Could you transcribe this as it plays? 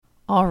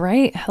All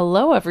right.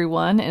 Hello,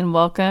 everyone, and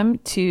welcome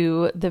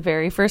to the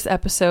very first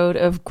episode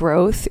of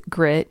Growth,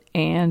 Grit,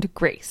 and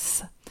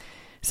Grace.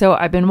 So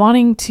I've been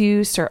wanting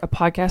to start a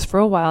podcast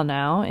for a while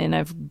now, and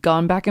I've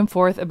gone back and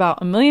forth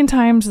about a million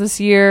times this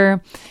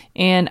year.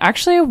 And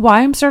actually,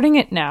 why I'm starting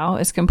it now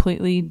is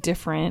completely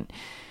different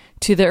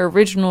to the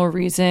original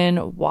reason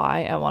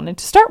why I wanted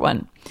to start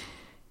one.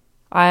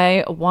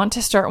 I want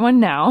to start one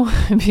now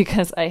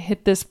because I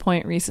hit this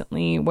point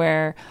recently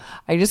where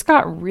I just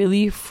got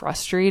really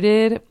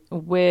frustrated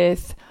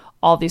with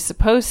all these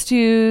supposed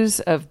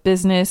tos of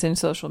business and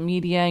social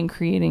media and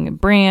creating a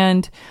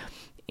brand.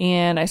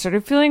 And I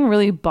started feeling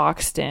really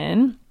boxed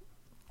in.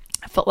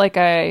 I felt like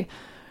I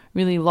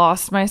really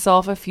lost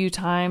myself a few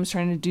times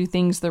trying to do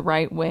things the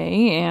right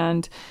way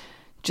and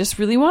just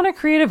really want a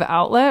creative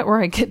outlet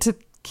where I get to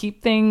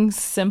keep things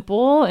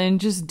simple and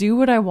just do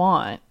what I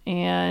want.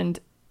 And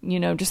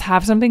just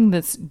have something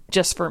that's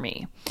just for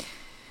me.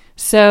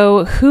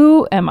 So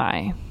who am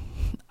I?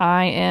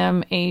 I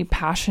am a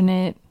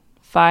passionate,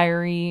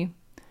 fiery,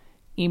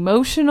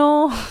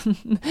 emotional,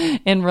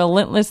 and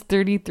relentless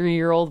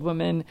 33-year-old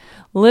woman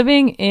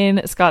living in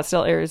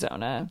Scottsdale,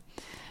 Arizona.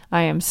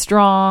 I am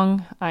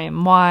strong. I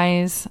am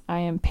wise. I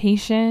am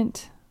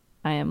patient.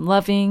 I am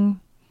loving.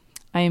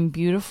 I am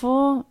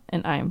beautiful,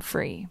 and I am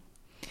free.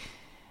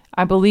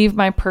 I believe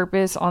my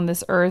purpose on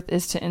this earth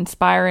is to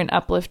inspire and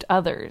uplift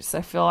others.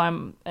 I feel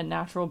I'm a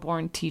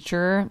natural-born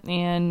teacher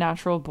and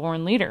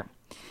natural-born leader.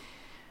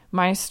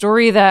 My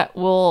story that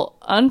will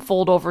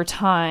unfold over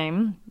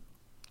time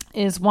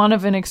is one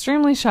of an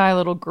extremely shy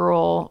little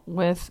girl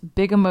with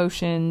big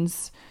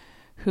emotions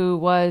who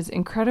was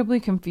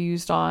incredibly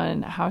confused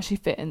on how she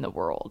fit in the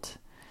world.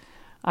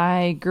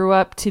 I grew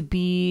up to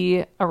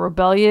be a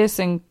rebellious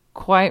and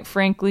quite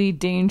frankly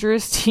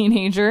dangerous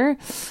teenager,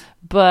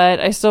 but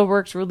I still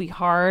worked really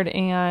hard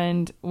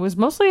and was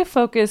mostly a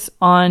focus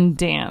on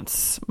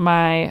dance,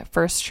 my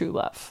first true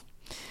love.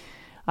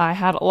 I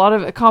had a lot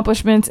of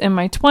accomplishments in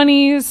my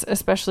 20s,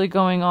 especially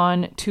going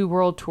on 2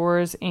 world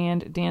tours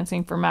and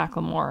dancing for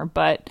Macklemore.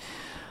 But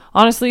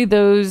honestly,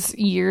 those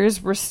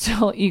years were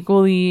still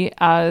equally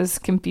as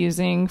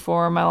confusing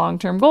for my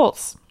long-term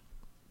goals.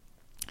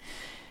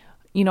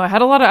 I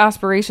had a lot of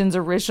aspirations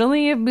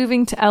originally of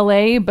moving to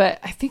LA, but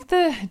I think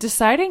the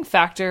deciding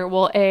factor,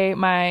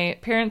 my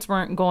parents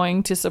weren't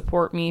going to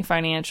support me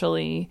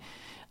financially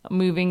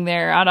moving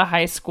there out of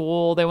high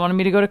school. They wanted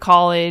me to go to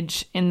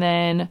college. And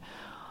then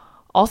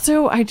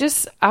also,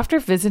 after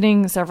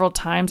visiting several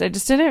times, I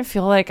just didn't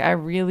feel like I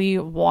really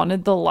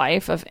wanted the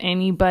life of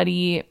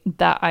anybody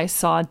that I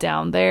saw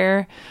down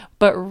there.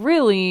 But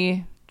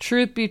really,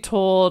 truth be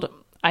told,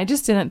 I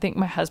just didn't think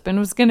my husband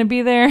was going to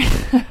be there.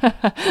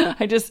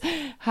 I just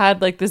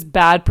had this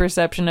bad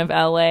perception of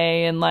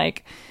LA and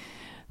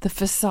the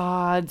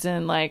facades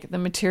and the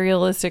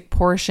materialistic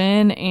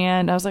portion.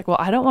 And I was like, well,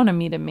 I don't want to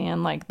meet a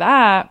man like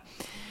that.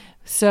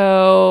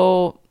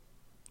 So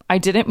I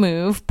didn't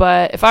move,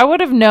 but if I would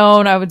have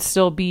known I would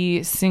still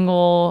be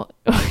single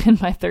in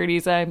my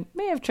 30s, I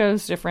may have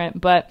chose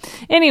different. But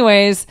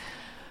anyways,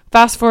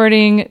 fast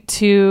forwarding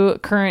to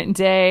current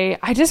day,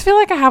 I just feel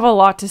like I have a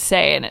lot to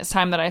say and it's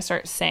time that I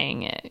start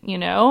saying it,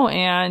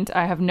 and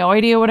I have no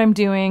idea what I'm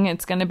doing.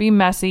 It's going to be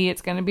messy.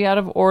 It's going to be out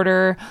of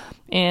order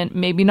and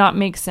maybe not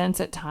make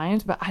sense at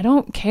times, but I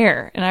don't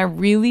care. And I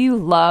really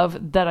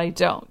love that I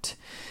don't.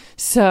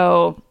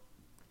 So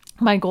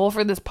my goal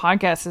for this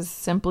podcast is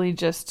simply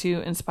just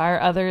to inspire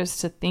others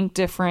to think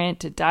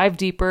different, to dive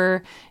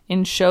deeper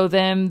and show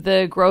them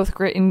the growth,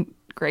 grit, and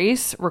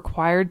grace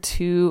required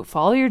to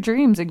follow your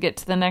dreams and get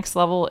to the next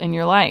level in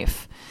your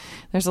life.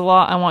 There's a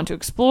lot I want to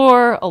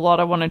explore, a lot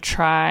I want to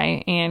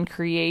try and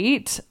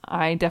create.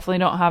 I definitely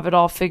don't have it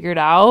all figured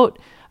out.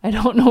 I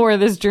don't know where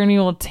this journey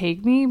will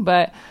take me,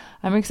 but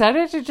I'm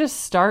excited to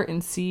just start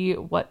and see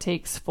what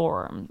takes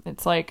form.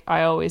 It's like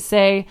I always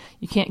say,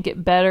 you can't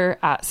get better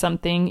at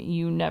something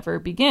you never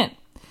begin.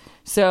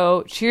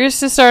 So cheers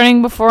to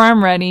starting before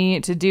I'm ready,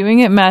 to doing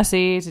it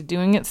messy, to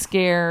doing it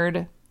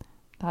scared.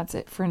 That's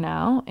it for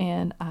now,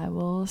 and I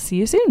will see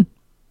you soon.